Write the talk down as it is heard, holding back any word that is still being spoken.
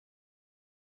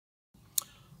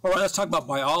All right, let's talk about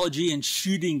biology and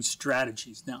shooting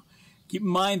strategies. Now, keep in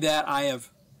mind that I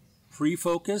have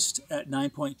pre-focused at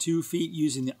 9.2 feet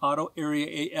using the auto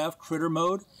area AF critter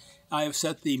mode. I have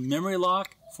set the memory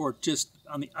lock for just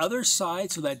on the other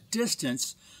side, so that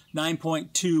distance,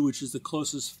 9.2, which is the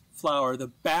closest flower. The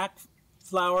back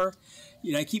flower,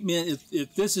 I keep in,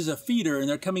 if this is a feeder and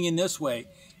they're coming in this way,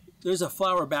 there's a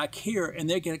flower back here and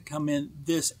they're going to come in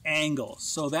this angle.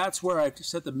 So that's where I've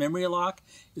set the memory lock,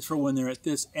 is for when they're at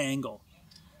this angle.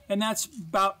 And that's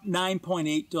about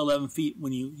 9.8 to 11 feet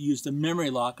when you use the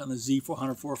memory lock on the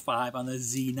Z400-45 on the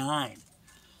Z9.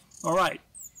 All right,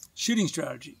 shooting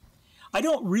strategy. I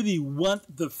don't really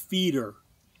want the feeder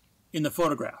in the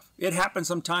photograph. It happens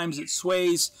sometimes, it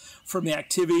sways from the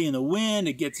activity in the wind,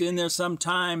 it gets in there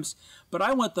sometimes, but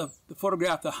I want the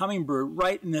photograph, the hummingbird,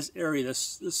 right in this area,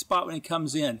 this spot when it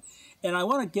comes in. And I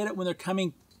want to get it when they're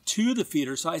coming to the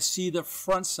feeder, so I see the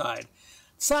front side.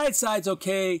 Side's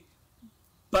okay,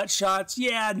 butt shots,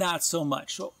 yeah, not so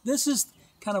much. So this is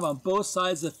kind of on both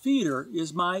sides of the feeder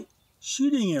is my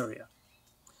shooting area.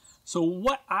 So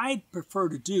what I prefer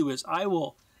to do is I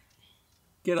will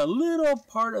get a little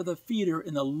part of the feeder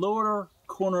in the lower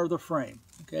corner of the frame.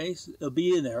 Okay, so it'll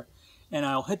be in there. And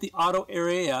I'll hit the auto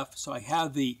area AF, so I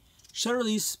have the shutter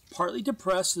release partly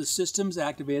depressed, so the system's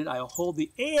activated. I'll hold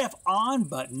the AF on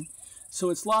button, so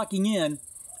it's locking in,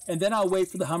 and then I'll wait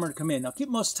for the hummer to come in. Now, keep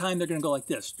most of the time they're going to go like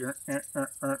this.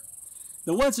 The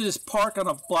ones that just park on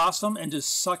a blossom and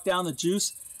just suck down the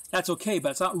juice, that's okay,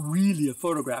 but it's not really a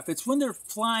photograph. It's when they're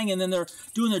flying and then they're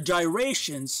doing their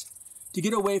gyrations to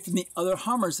get away from the other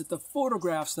hummers that the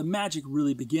photographs, the magic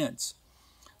really begins.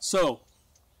 So,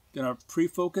 going to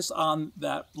pre-focus on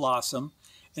that blossom,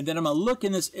 and then I'm going to look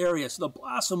in this area. So the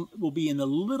blossom will be in the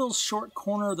little short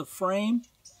corner of the frame,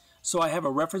 so I have a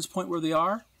reference point where they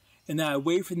are, and then I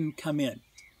wait for them to come in.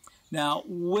 Now,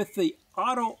 with the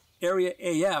auto area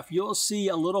AF, you'll see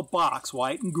a little box,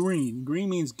 white and green. Green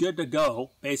means good to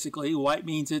go, basically. White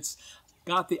means it's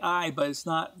got the eye, but it's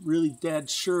not really dead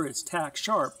sure it's tack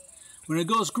sharp. When it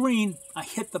goes green, I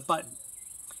hit the button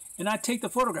and I take the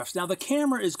photographs. Now the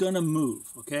camera is going to move,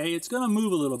 okay? It's going to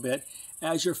move a little bit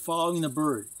as you're following the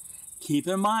bird. Keep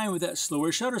in mind with that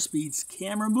slower shutter speeds,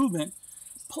 camera movement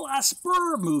plus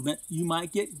bird movement, you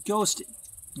might get ghosting.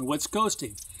 And what's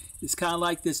ghosting? It's kind of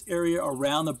like this area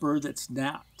around the bird that's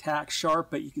not tack sharp,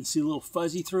 but you can see a little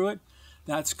fuzzy through it.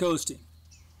 That's ghosting.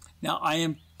 Now I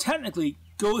am technically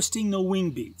ghosting the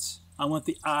wing beats. I want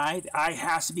the eye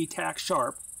has to be tack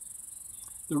sharp.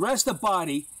 The rest of the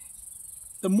body,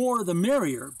 the more the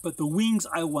merrier, but the wings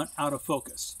I want out of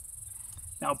focus.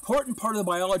 Now, important part of the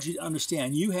biology to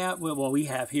understand, you have, well, we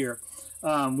have here,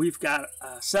 we've got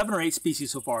 7 or 8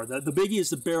 species so far. The biggie is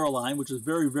the barrel line, which is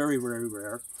very, very, very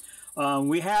rare.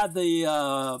 We had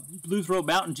the blue-throat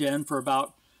mountain gen for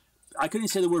about, I couldn't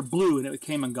say the word blue and it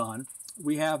came and gone.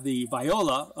 We have the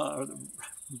viola,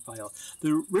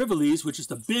 the riveles, which is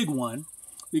the big one.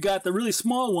 We got the really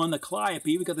small one, the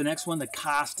calliope. We got the next one, the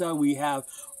costa. We have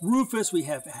rufus. We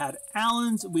have had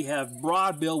Allen's. We have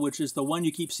broadbill, which is the one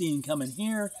you keep seeing coming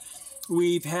here.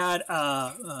 We've had,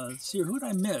 let's see, who did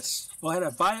I miss? Well, I had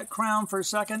a violet crown for a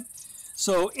second.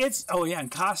 So it's, oh yeah, and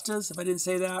costas, if I didn't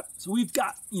say that. So we've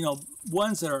got,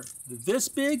 ones that are this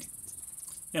big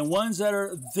and ones that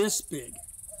are this big.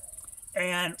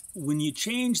 And when you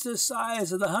change the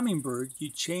size of the hummingbird, you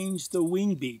change the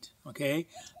wing beat, okay?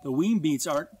 The wing beats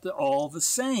aren't all the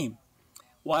same.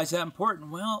 Why is that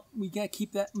important? Well, we got to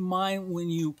keep that in mind when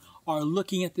you are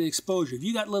looking at the exposure. If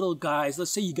you got little guys,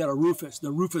 let's say you got a rufus.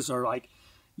 The rufus are like,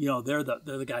 they're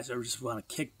the guys that just want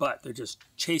to kick butt. They're just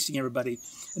chasing everybody,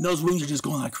 and those wings are just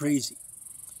going like crazy.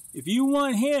 If you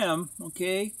want him,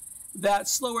 okay, that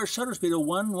slower shutter speed of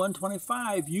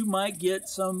 125, you might get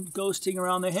some ghosting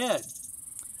around the head.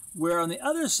 Where on the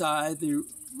other side, the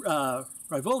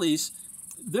rivoles,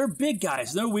 they're big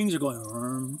guys. Their wings are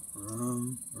going,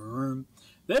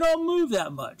 They don't move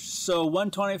that much. So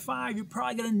 125, you're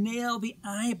probably going to nail the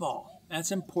eyeball.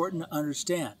 That's important to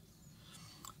understand.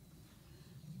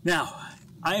 Now,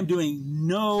 I am doing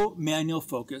no manual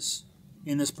focus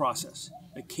in this process.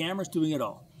 The camera's doing it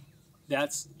all.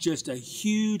 That's just a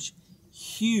huge,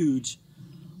 huge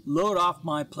load off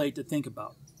my plate to think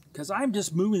about. Because I'm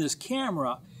just moving this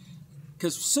camera.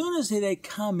 Because as soon as they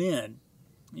come in,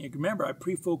 you remember I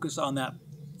pre-focus on that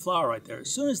flower right there.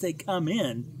 As soon as they come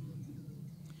in,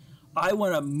 I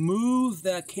want to move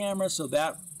that camera so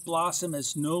that blossom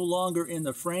is no longer in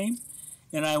the frame,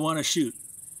 and I want to shoot.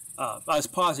 I was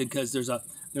pausing because there's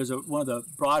one of the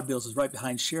broadbills is right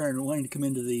behind Sharon wanting to come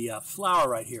into the flower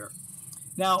right here.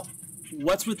 Now,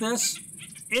 what's with this?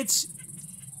 It's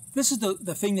this is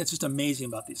the thing that's just amazing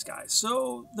about these guys.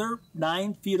 So they're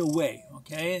 9 feet away,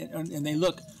 okay? And they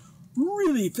look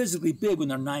really physically big when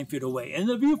they're 9 feet away. And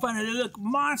in the viewfinder, they look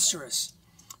monstrous.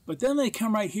 But then they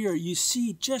come right here, you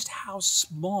see just how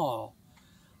small.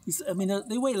 I mean,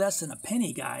 they weigh less than a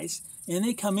penny, guys. And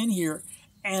they come in here,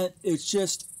 and it's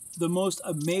just the most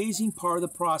amazing part of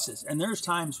the process. And there's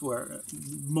times where,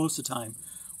 most of the time,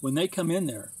 when they come in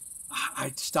there,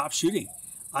 I stop shooting.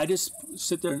 I just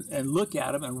sit there and look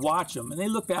at them and watch them. And they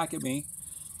look back at me.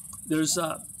 There's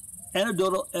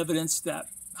anecdotal evidence that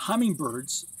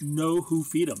hummingbirds know who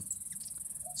feed them.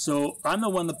 So I'm the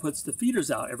one that puts the feeders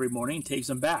out every morning and takes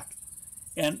them back.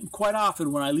 And quite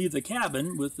often when I leave the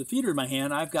cabin with the feeder in my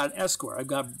hand, I've got an escort. I've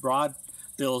got broad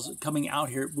bills coming out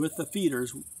here with the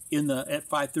feeders at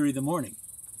 5:30 in the morning.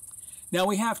 Now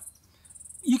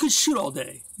you could shoot all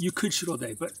day. You could shoot all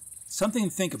day, but something to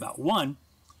think about. One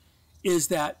is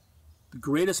that the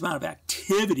greatest amount of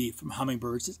activity from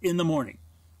hummingbirds is in the morning.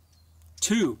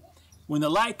 Two, when the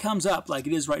light comes up like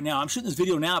it is right now, I'm shooting this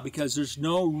video now because there's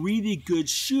no really good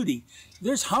shooting.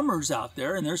 There's hummers out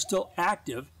there and they're still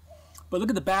active, but look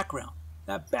at the background.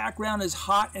 That background is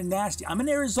hot and nasty. I'm in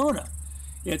Arizona.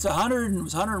 It was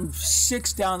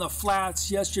 106 down the flats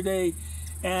yesterday,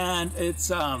 and it's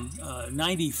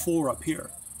 94 up here.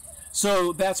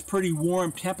 So that's pretty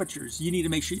warm temperatures. You need to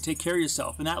make sure you take care of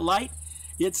yourself. And that light,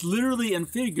 it's literally and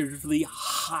figuratively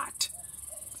hot.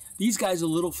 These guys are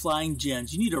little flying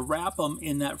gens. You need to wrap them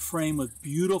in that frame with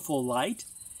beautiful light.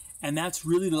 And that's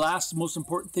really the most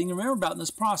important thing to remember about in this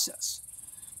process.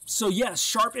 So yes,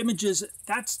 sharp images,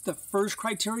 that's the first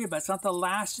criteria, but it's not the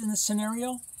last in the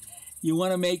scenario. You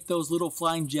want to make those little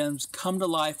flying gems come to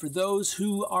life for those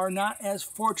who are not as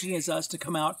fortunate as us to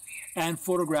come out and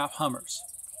photograph hummers.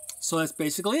 So that's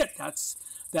basically it.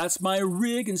 That's my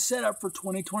rig and setup for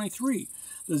 2023.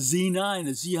 The Z9,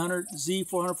 the Z100,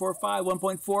 Z400 4.5,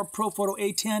 1.4, ProPhoto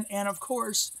A10, and of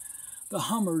course, the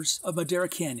hummers of Madera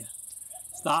Canyon.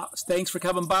 Thanks for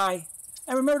coming by,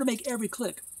 and remember to make every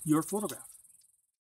click your photograph.